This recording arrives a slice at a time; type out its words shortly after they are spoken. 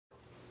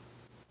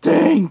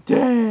Ding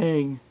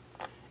dang.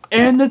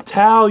 And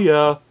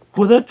Natalya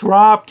with a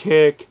drop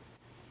kick.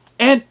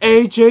 And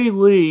AJ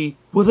Lee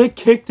with a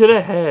kick to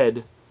the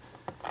head.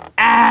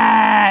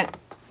 And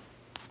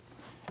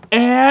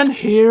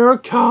here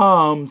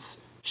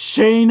comes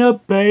Shayna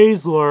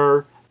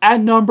Baszler at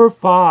number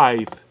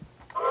 5.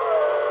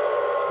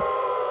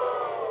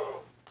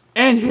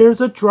 And here's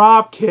a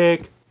drop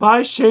kick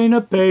by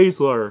Shayna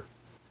Baszler.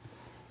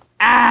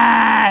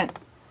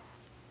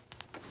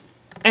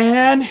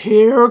 And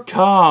here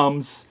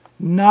comes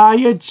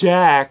Nia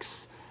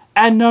Jax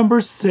at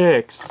number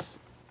 6.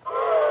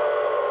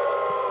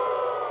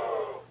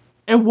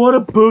 And what a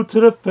boot to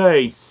the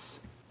face.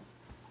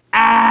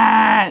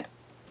 And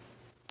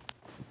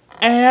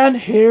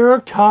here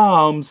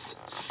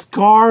comes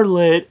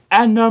Scarlett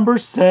at number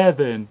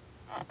 7.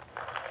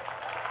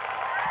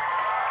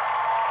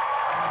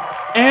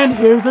 And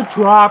here's a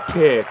drop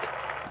kick.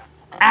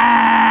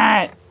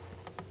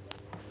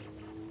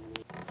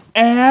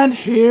 And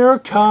here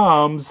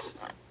comes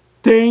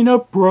Dana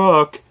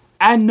Brooke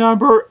at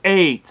number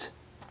 8.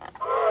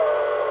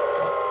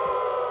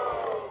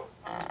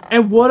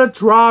 And what a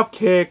drop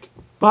kick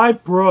by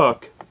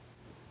Brooke.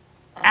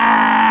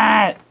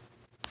 And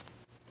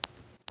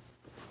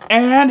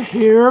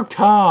here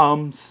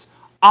comes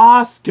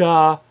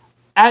Asuka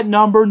at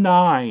number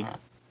 9.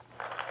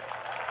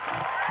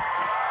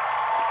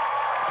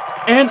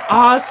 And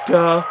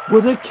Asuka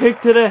with a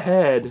kick to the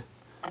head.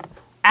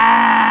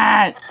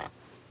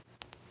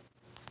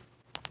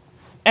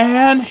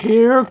 And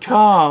here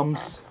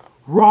comes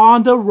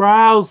Ronda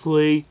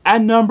Rousey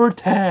at number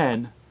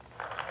 10.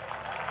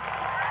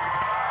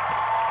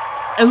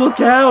 And look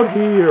out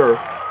here.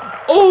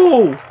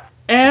 Oh!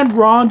 And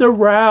Ronda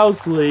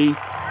Rousey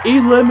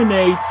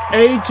eliminates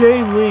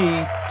AJ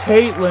Lee,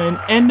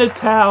 Caitlyn, and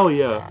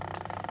Natalya.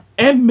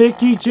 And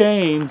Mickie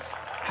James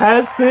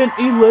has been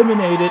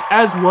eliminated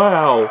as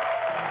well.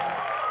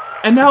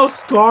 And now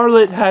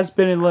Scarlett has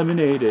been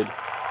eliminated.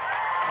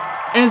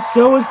 And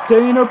so is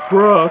Dana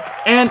Brooke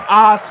and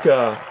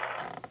Asuka.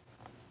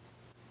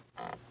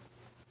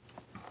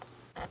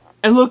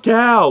 And look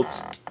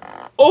out.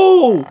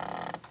 Oh!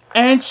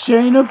 And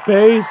Shayna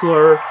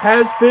Baszler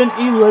has been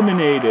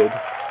eliminated.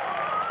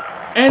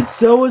 And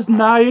so is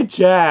Nia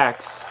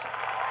Jax.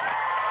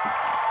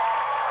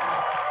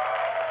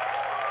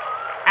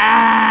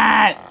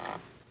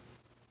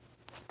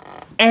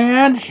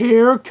 And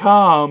here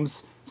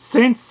comes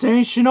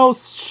Sensational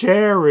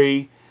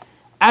Sherri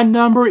at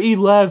number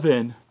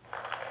 11.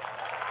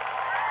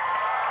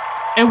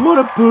 And what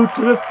a boot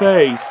to the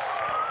face.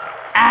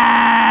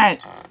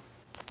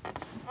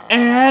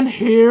 And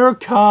here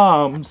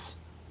comes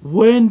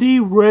Wendy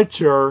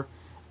Ritcher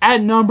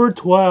at number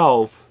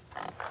 12.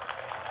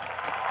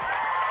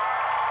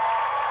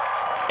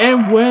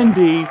 And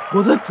Wendy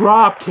with a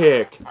drop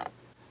kick.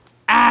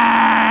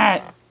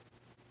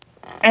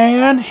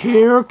 And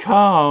here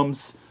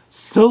comes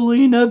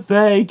Selena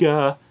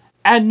Vega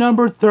at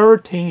number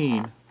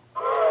 13.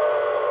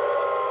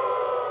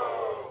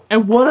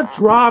 And what a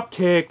drop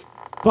kick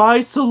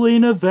by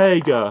Selena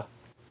Vega.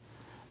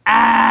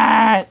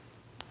 And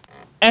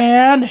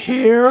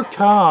here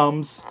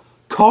comes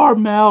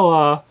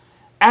Carmella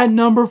at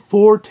number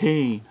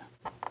 14.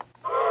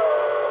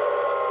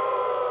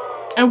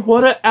 And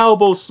what an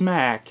elbow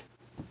smack.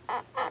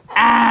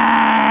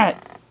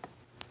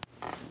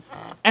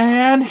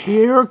 And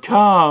here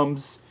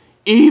comes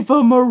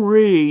Eva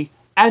Marie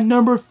at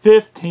number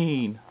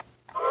 15.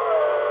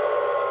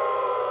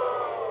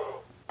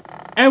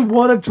 And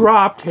what a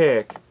drop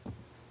kick.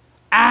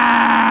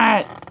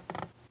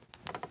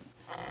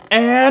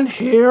 And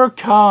here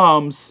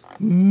comes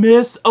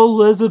Miss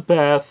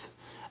Elizabeth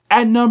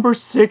at number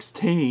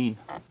 16.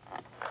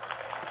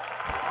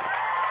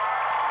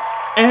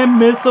 And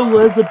Miss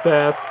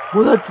Elizabeth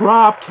with a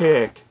drop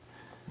kick.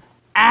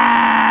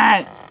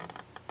 And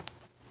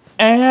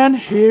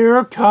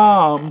here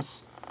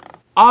comes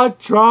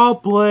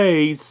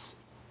Blazye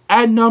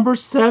at number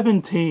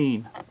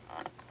 17.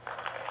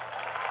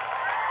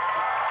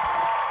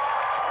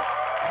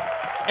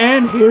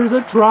 And here's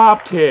a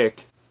drop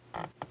kick.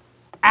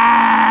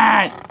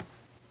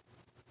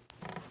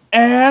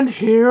 And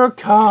here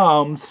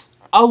comes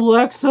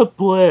Alexa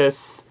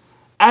Bliss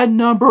at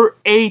number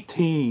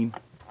 18.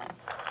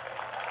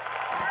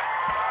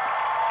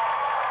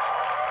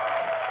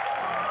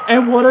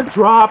 And what a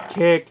drop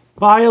kick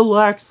by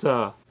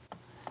Alexa.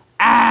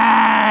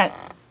 And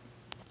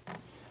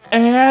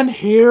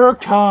here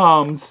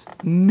comes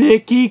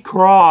Nikki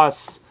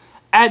Cross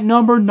at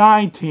number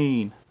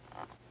 19.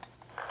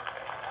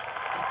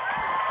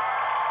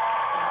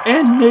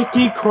 And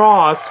Nikki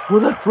Cross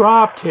with a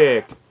drop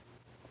kick.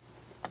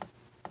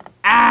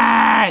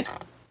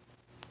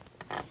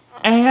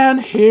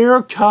 And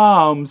here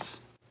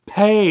comes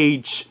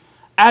Paige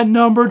at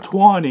number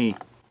 20.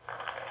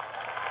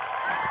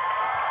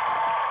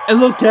 And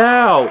look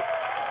out!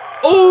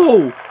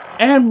 Oh!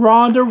 And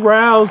Ronda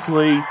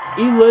Rousey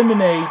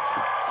eliminates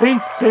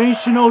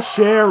Sensational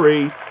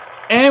Sherri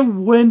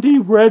and Wendy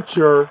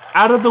Ritcher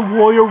out of the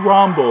Royal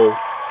Rumble.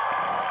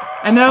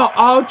 And now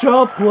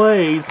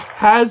Blazye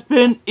has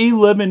been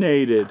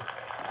eliminated.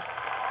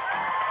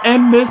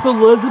 And Miss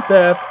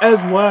Elizabeth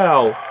as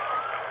well.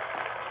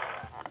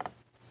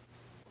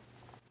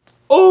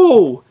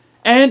 Oh!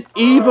 And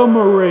Eva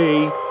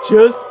Marie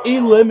just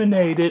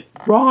eliminated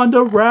Ronda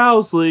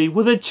Rousey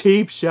with a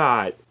cheap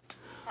shot.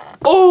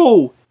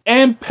 Oh!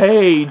 And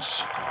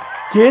Paige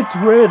gets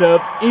rid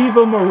of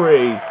Eva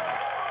Marie.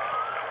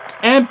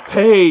 And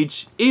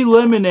Paige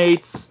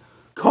eliminates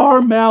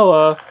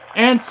Carmella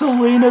and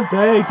Zelina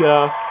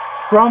Vega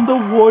from the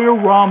Royal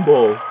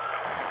Rumble.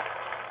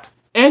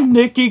 And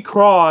Nikki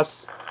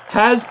Cross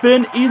has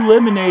been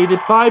eliminated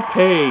by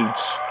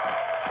Paige.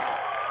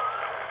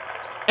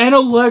 And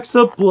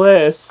Alexa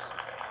Bliss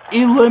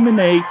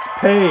eliminates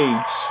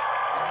Paige.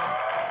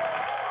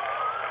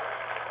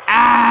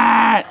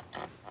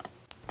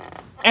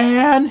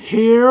 And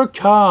here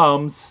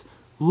comes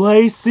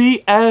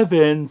Lacey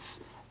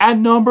Evans at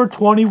number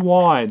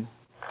 21.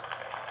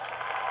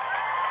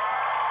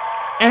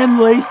 And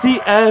Lacey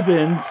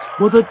Evans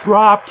with a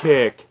drop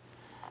kick.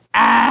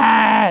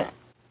 And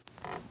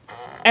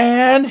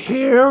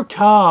here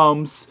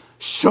comes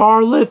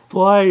Charlotte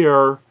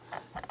Flair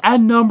at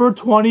number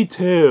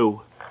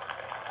 22.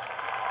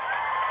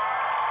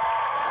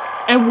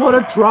 And what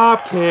a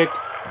drop kick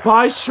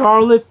by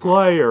Charlotte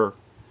Flair.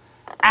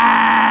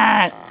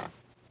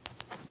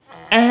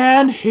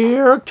 And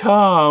here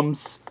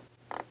comes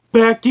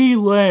Becky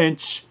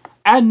Lynch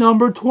at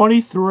number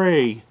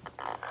 23.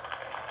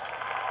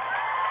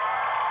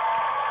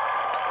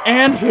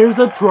 And here's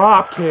a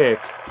drop kick.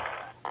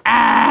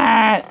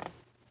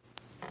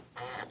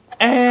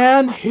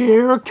 And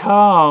here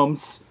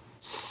comes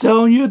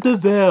Sonya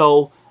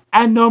Deville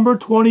at number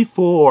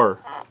 24.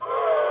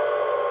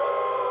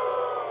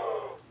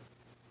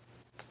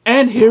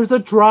 And here's a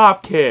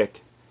drop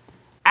kick.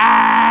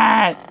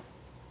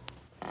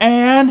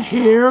 And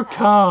here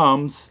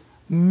comes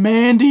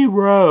Mandy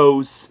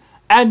Rose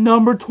at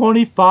number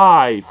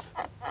 25.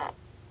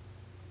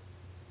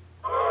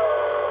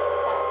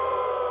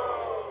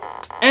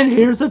 And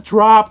here's a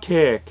drop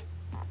kick.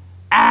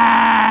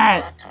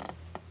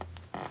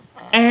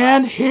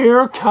 And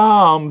here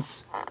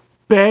comes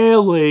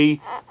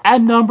Bayley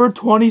at number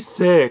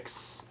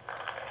 26.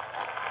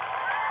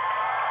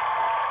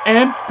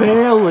 And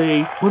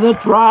Bayley with a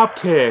drop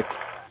kick.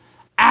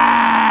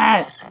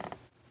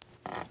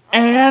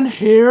 And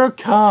here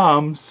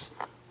comes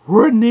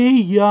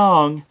Renee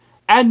Young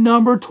at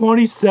number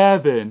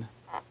 27.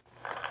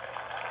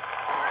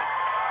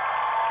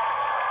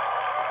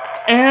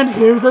 And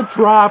here's a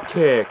drop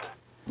kick.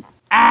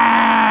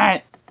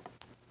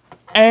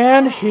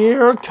 And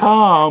here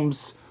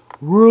comes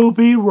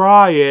Ruby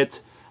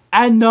Riot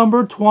at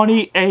number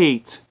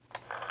 28.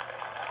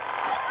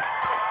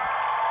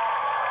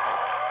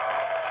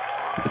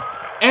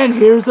 And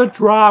here's a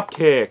drop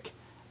kick.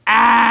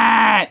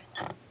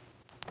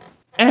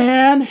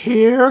 And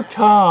here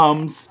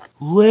comes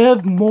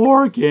Liv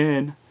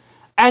Morgan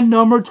at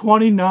number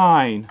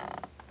 29.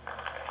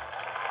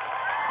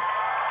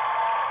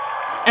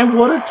 And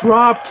what a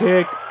drop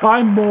kick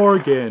by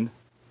Morgan.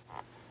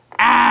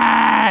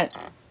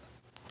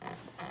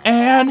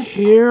 And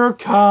here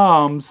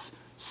comes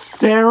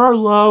Sarah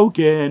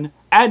Logan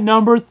at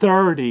number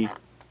 30.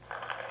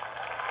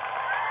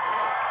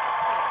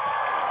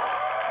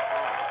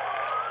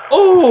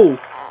 Oh!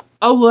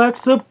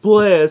 Alexa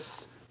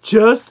Bliss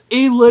just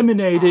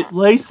eliminated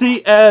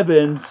Lacey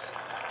Evans,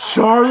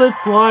 Charlotte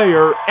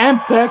Flair,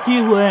 and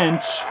Becky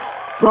Lynch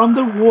from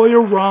the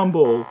Royal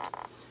Rumble.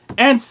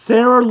 And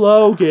Sarah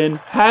Logan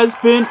has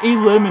been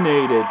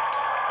eliminated.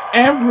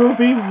 And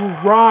Ruby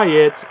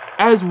Riot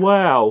as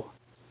well.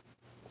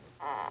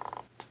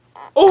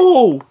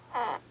 Oh!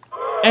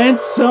 And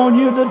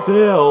Sonya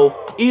Deville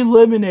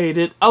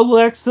eliminated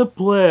Alexa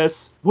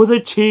Bliss with a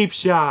cheap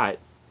shot.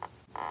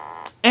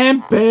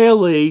 And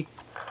Bayley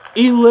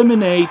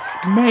eliminates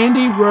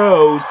Mandy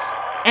Rose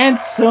and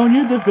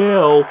Sonya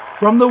Deville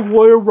from the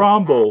Royal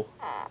Rumble.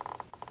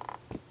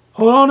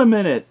 Hold on a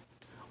minute.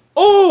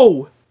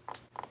 Oh!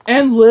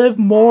 And Liv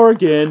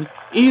Morgan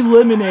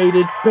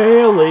eliminated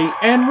Bayley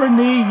and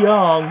Renee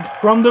Young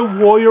from the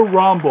Royal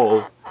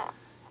Rumble.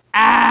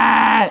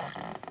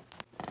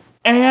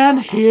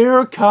 And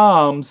here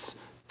comes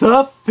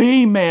the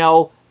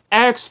female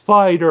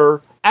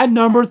X-Fighter at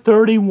number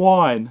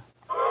 31.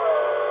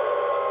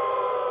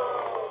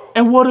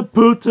 And what a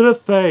boot to the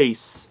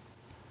face.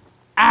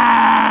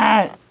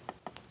 And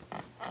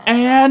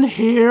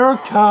here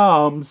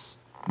comes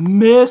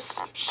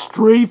Miss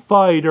Street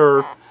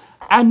Fighter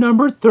at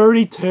number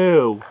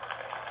 32.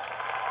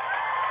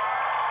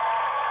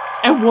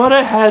 And what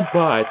a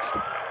headbutt.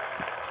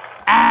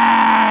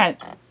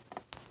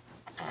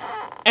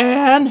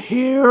 And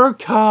here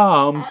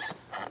comes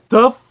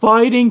the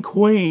Fighting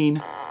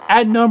Queen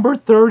at number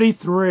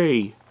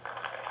 33.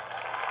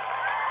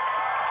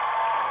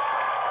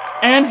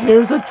 And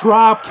here's a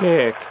drop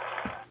kick.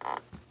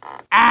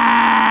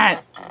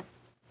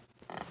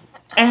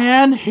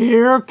 And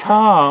here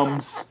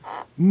comes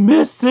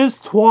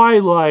Mrs.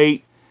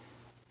 Twilight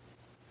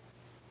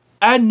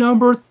at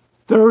number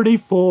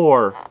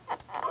 34.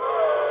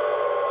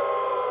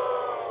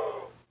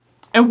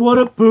 And what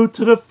a boot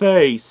to the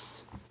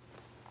face.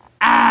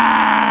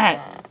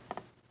 Ah!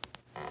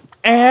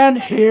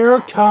 And here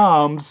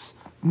comes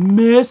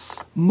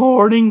Miss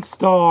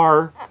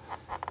Morningstar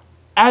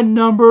at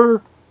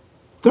number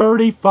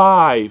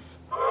 35.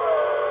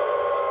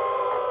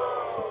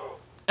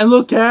 And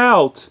look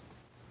out!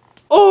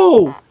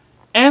 Oh!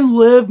 And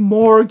Liv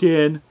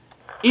Morgan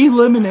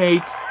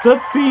eliminates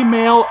the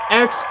female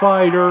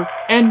X-Fighter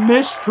and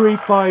Mystery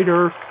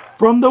Fighter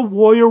from the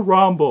Royal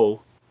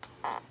Rumble.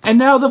 And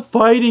now the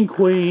Fighting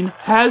Queen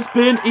has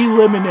been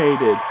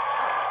eliminated.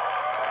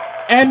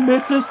 And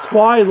Mrs.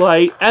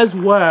 Twilight as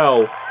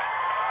well.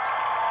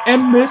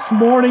 And Miss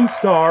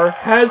Morningstar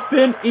has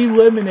been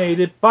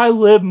eliminated by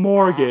Liv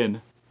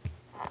Morgan.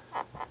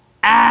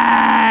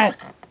 Ah!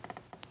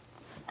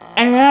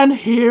 And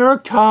here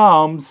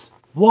comes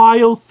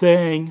Wild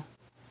Thing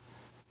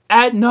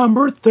at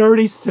number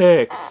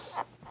 36.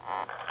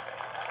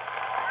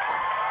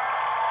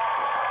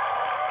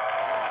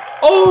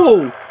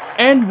 Oh!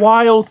 And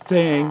Wild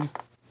Thing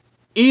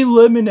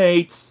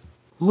eliminates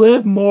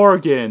Liv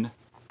Morgan.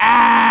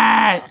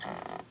 Ah!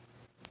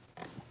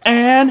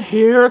 And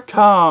here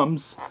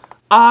comes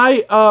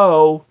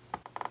I.O.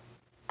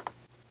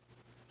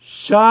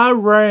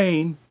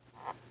 Shirai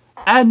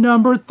at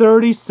number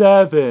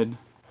 37.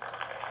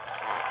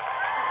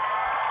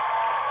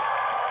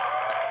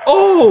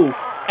 Oh!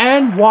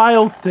 And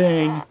Wild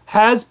Thing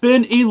has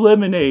been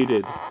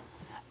eliminated.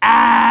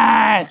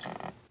 Ah!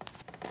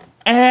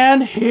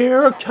 And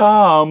here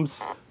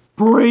comes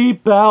Brie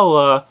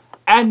Bella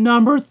at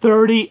number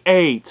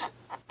 38.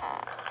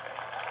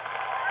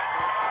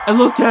 And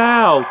look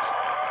out!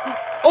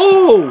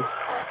 Oh!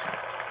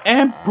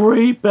 And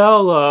Brie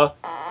Bella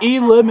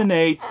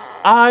eliminates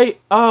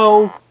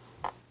I.O.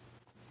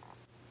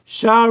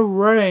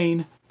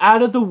 Shirai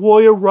out of the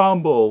Royal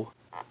Rumble.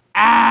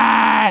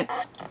 Ah!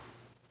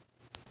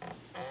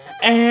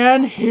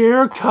 And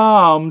here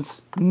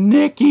comes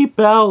Nikki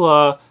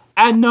Bella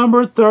at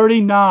number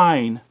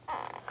 39.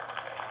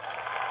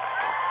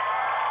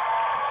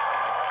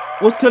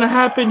 What's gonna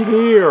happen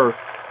here?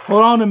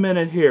 Hold on a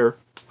minute here.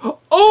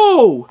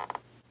 Oh!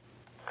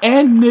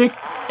 And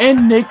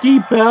Nikki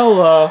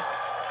Bella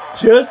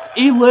just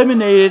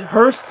eliminated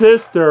her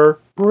sister,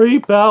 Brie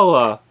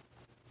Bella.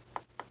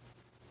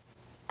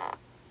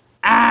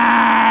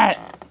 Ah!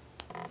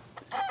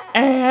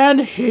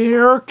 And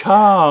here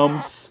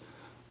comes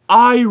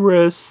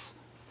Iris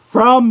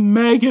from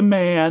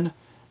Megaman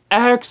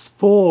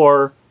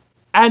X4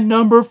 at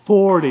number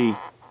 40.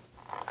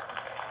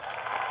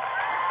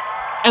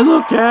 And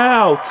look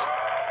out!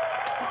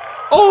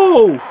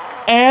 Oh!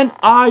 And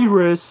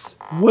Iris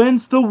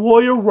wins the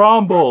Royal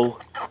Rumble.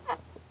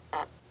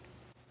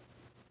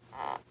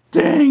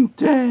 Dang,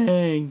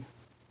 dang.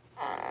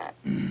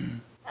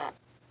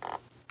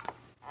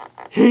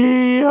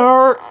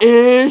 Here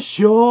is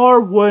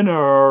your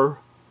winner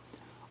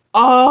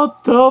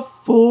of the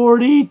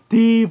 40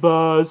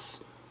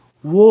 Divas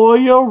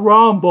Royal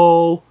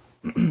Rumble,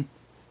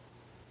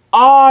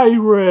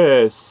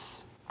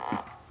 Iris.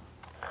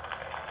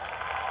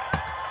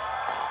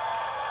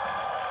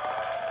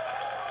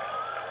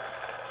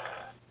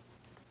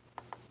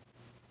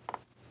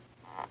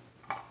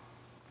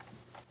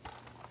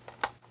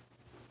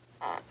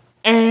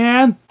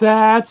 And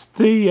that's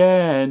the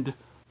end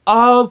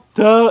of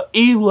the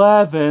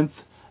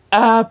 11th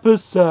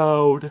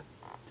episode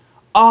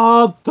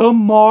of the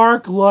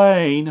Mark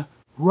Lane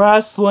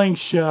Wrestling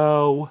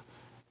Show,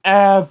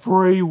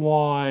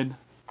 everyone.